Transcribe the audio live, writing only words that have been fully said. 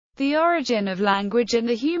The origin of language in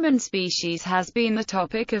the human species has been the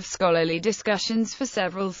topic of scholarly discussions for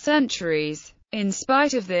several centuries. In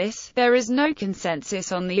spite of this, there is no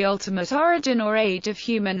consensus on the ultimate origin or age of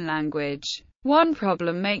human language. One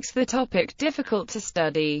problem makes the topic difficult to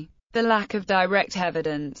study: the lack of direct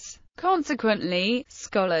evidence. Consequently,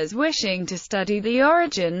 scholars wishing to study the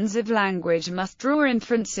origins of language must draw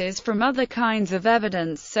inferences from other kinds of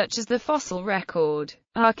evidence such as the fossil record,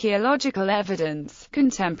 archaeological evidence,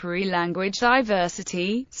 contemporary language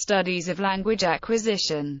diversity, studies of language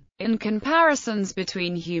acquisition, and comparisons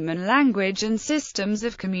between human language and systems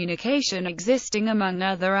of communication existing among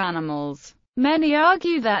other animals. Many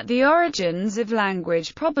argue that the origins of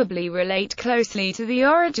language probably relate closely to the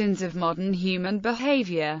origins of modern human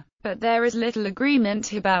behavior, but there is little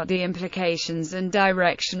agreement about the implications and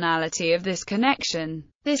directionality of this connection.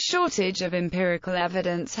 This shortage of empirical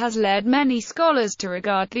evidence has led many scholars to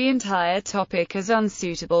regard the entire topic as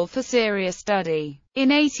unsuitable for serious study. In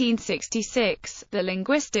 1866, the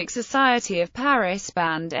Linguistic Society of Paris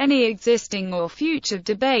banned any existing or future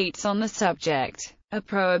debates on the subject, a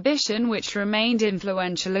prohibition which remained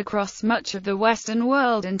influential across much of the Western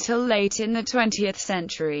world until late in the 20th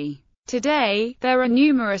century. Today, there are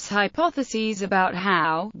numerous hypotheses about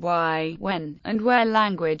how, why, when, and where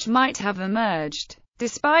language might have emerged.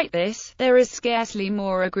 Despite this, there is scarcely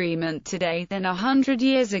more agreement today than 100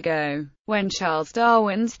 years ago, when Charles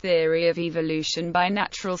Darwin's theory of evolution by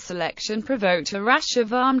natural selection provoked a rash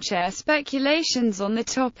of armchair speculations on the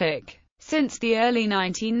topic. Since the early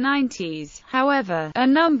 1990s, however, a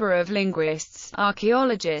number of linguists,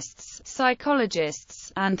 archaeologists,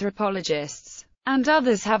 psychologists, anthropologists, and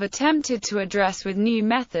others have attempted to address with new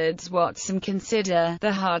methods what some consider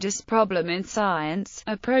the hardest problem in science: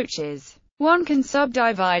 approaches. One can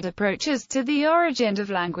subdivide approaches to the origin of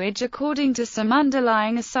language according to some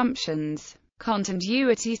underlying assumptions.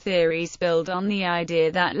 Continuity theories build on the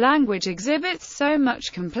idea that language exhibits so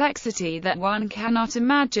much complexity that one cannot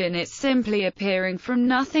imagine it simply appearing from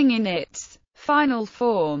nothing in its final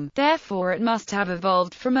form. Therefore it must have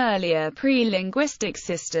evolved from earlier pre-linguistic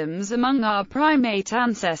systems among our primate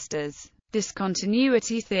ancestors.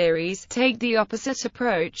 Discontinuity theories take the opposite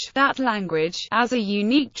approach, that language, as a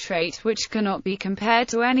unique trait which cannot be compared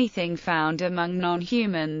to anything found among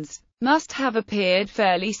non-humans, must have appeared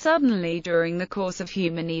fairly suddenly during the course of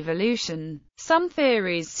human evolution. Some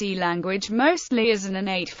theories see language mostly as an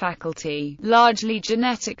innate faculty, largely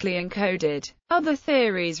genetically encoded. Other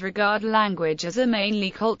theories regard language as a mainly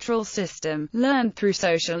cultural system, learned through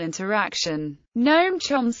social interaction. Noam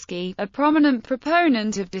Chomsky, a prominent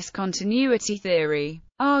proponent of discontinuity theory,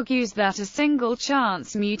 argues that a single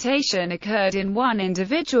chance mutation occurred in one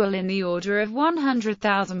individual in the order of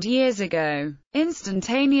 100,000 years ago,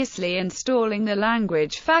 instantaneously installing the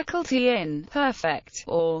language faculty in perfect,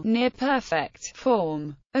 or near-perfect,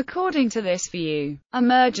 form. According to this view,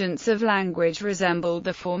 emergence of language resembled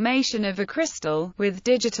the formation of a crystal, with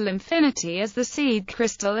digital infinity as the seed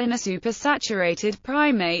crystal in a supersaturated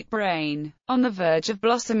primate brain, on the verge of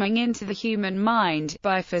blossoming into the human mind.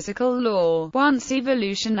 By physical law, once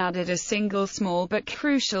evolution added a single small but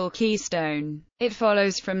crucial keystone. It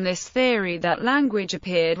follows from this theory that language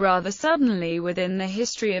appeared rather suddenly within the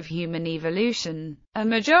history of human evolution. A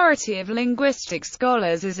majority of linguistic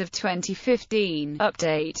scholars as of 2015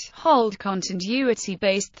 update hold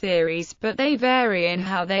continuity-based theories, but they vary in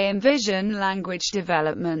how they envision language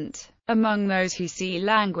development. Among those who see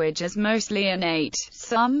language as mostly innate,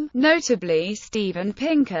 some, notably Steven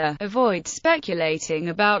Pinker, avoid speculating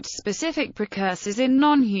about specific precursors in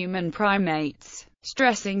non-human primates,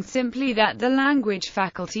 stressing simply that the language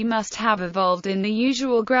faculty must have evolved in the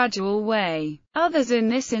usual gradual way. Others in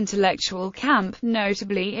this intellectual camp,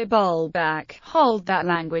 notably Ibulbak, hold that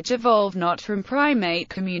language evolved not from primate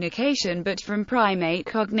communication but from primate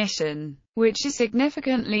cognition, which is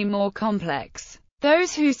significantly more complex.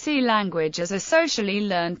 Those who see language as a socially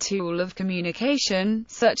learned tool of communication,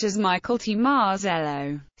 such as Michael T.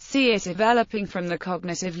 Marzello, see it developing from the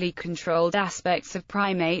cognitively controlled aspects of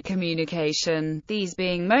primate communication, these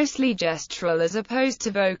being mostly gestural as opposed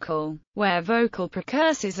to vocal. Where vocal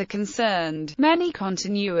precursors are concerned, many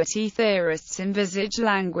continuity theorists envisage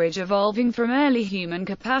language evolving from early human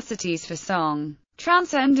capacities for song,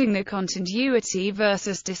 transcending the continuity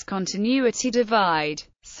versus discontinuity divide.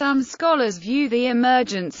 Some scholars view the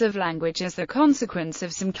emergence of language as the consequence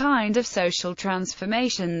of some kind of social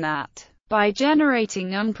transformation that, by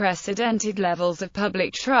generating unprecedented levels of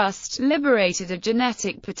public trust, liberated a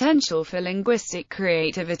genetic potential for linguistic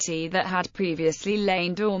creativity that had previously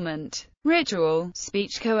lain dormant. Ritual,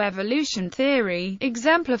 speech coevolution theory,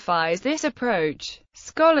 exemplifies this approach.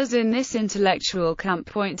 Scholars in this intellectual camp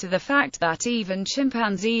point to the fact that even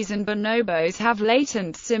chimpanzees and bonobos have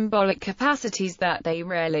latent symbolic capacities that they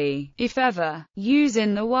rarely, if ever, use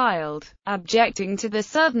in the wild. Objecting to the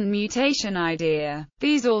sudden mutation idea,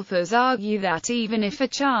 these authors argue that even if a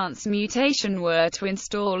chance mutation were to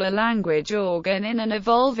install a language organ in an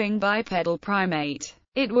evolving bipedal primate,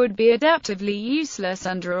 it would be adaptively useless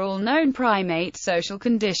under all known primate social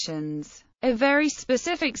conditions. A very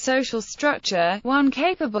specific social structure, one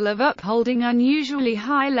capable of upholding unusually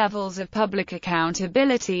high levels of public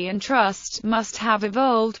accountability and trust, must have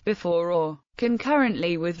evolved before or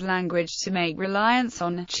concurrently with language to make reliance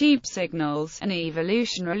on cheap signals an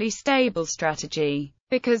evolutionarily stable strategy.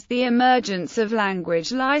 Because the emergence of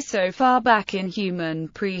language lies so far back in human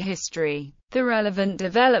prehistory, the relevant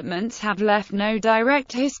developments have left no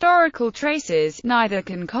direct historical traces, neither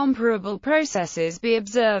can comparable processes be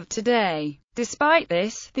observed today. Despite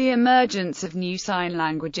this, the emergence of new sign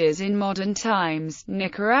languages in modern times,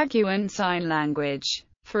 Nicaraguan Sign Language,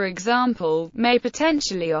 for example, may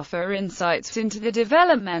potentially offer insights into the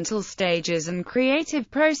developmental stages and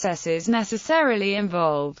creative processes necessarily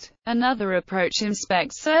involved. Another approach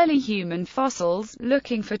inspects early human fossils,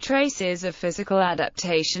 looking for traces of physical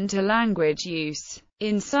adaptation to language use.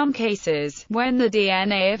 In some cases, when the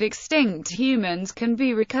DNA of extinct humans can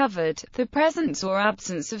be recovered, the presence or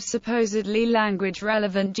absence of supposedly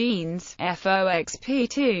language-relevant genes,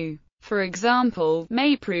 FOXP2, for example,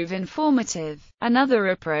 may prove informative. Another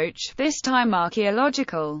approach, this time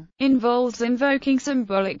archaeological, involves invoking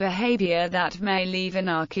symbolic behavior that may leave an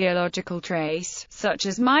archaeological trace, such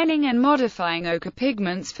as mining and modifying ochre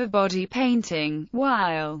pigments for body painting,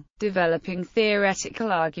 while developing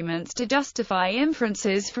theoretical arguments to justify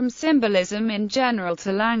inferences from symbolism in general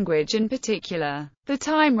to language in particular. The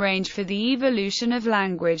time range for the evolution of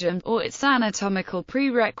language or its anatomical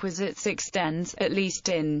prerequisites extends, at least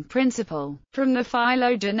in principle, from the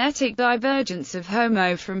phylogenetic divergence of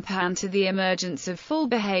Homo from Pan to the emergence of full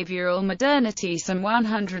behavioral modernity some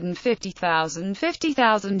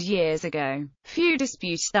 150,000 years ago. Few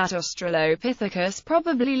dispute that Australopithecus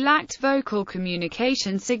probably lacked vocal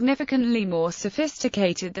communication significantly more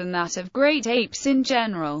sophisticated than that of great apes in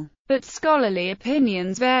general. But scholarly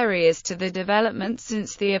opinions vary as to the development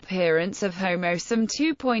since the appearance of Homo some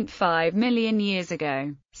 2.5 million years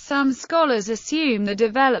ago. Some scholars assume the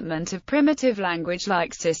development of primitive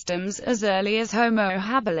language-like systems as early as Homo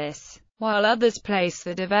habilis, while others place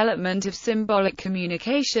the development of symbolic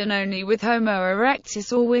communication only with Homo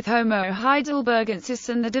erectus or with Homo heidelbergensis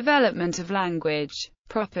and the development of language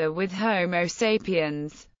proper with Homo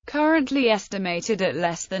sapiens, currently estimated at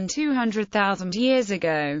less than 200,000 years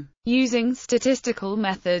ago. Using statistical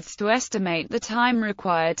methods to estimate the time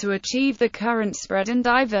required to achieve the current spread and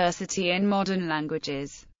diversity in modern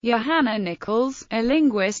languages. Johanna Nichols, a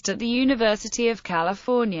linguist at the University of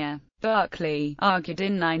California, Berkeley, argued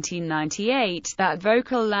in 1998 that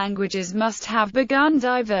vocal languages must have begun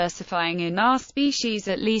diversifying in our species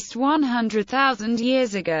at least 100,000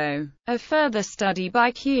 years ago. A further study by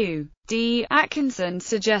Q. D. Atkinson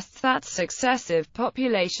suggests that successive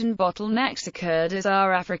population bottlenecks occurred as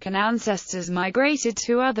our African ancestors migrated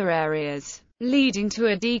to other areas, leading to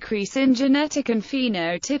a decrease in genetic and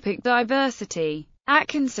phenotypic diversity.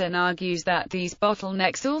 Atkinson argues that these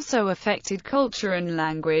bottlenecks also affected culture and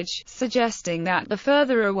language, suggesting that the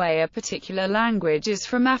further away a particular language is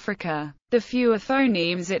from Africa, the fewer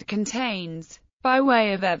phonemes it contains. By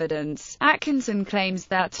way of evidence, Atkinson claims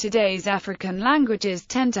that today's African languages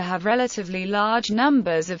tend to have relatively large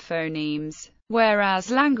numbers of phonemes, whereas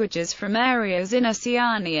languages from areas in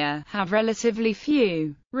Oceania have relatively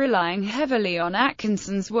few. Relying heavily on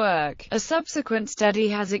Atkinson's work, a subsequent study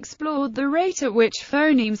has explored the rate at which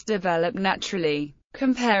phonemes develop naturally,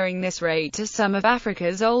 comparing this rate to some of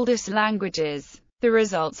Africa's oldest languages. The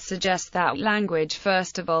results suggest that language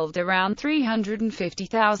first evolved around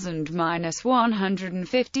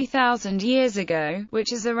 350,000–150,000 years ago,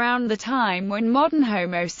 which is around the time when modern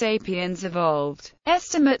Homo sapiens evolved.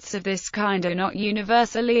 Estimates of this kind are not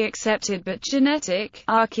universally accepted, but genetic,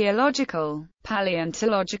 archaeological,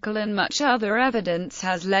 paleontological and much other evidence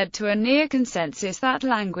has led to a near consensus that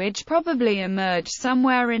language probably emerged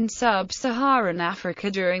somewhere in sub-Saharan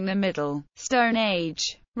Africa during the Middle Stone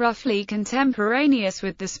Age, roughly contemporaneous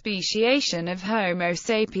with the speciation of Homo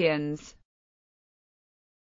sapiens.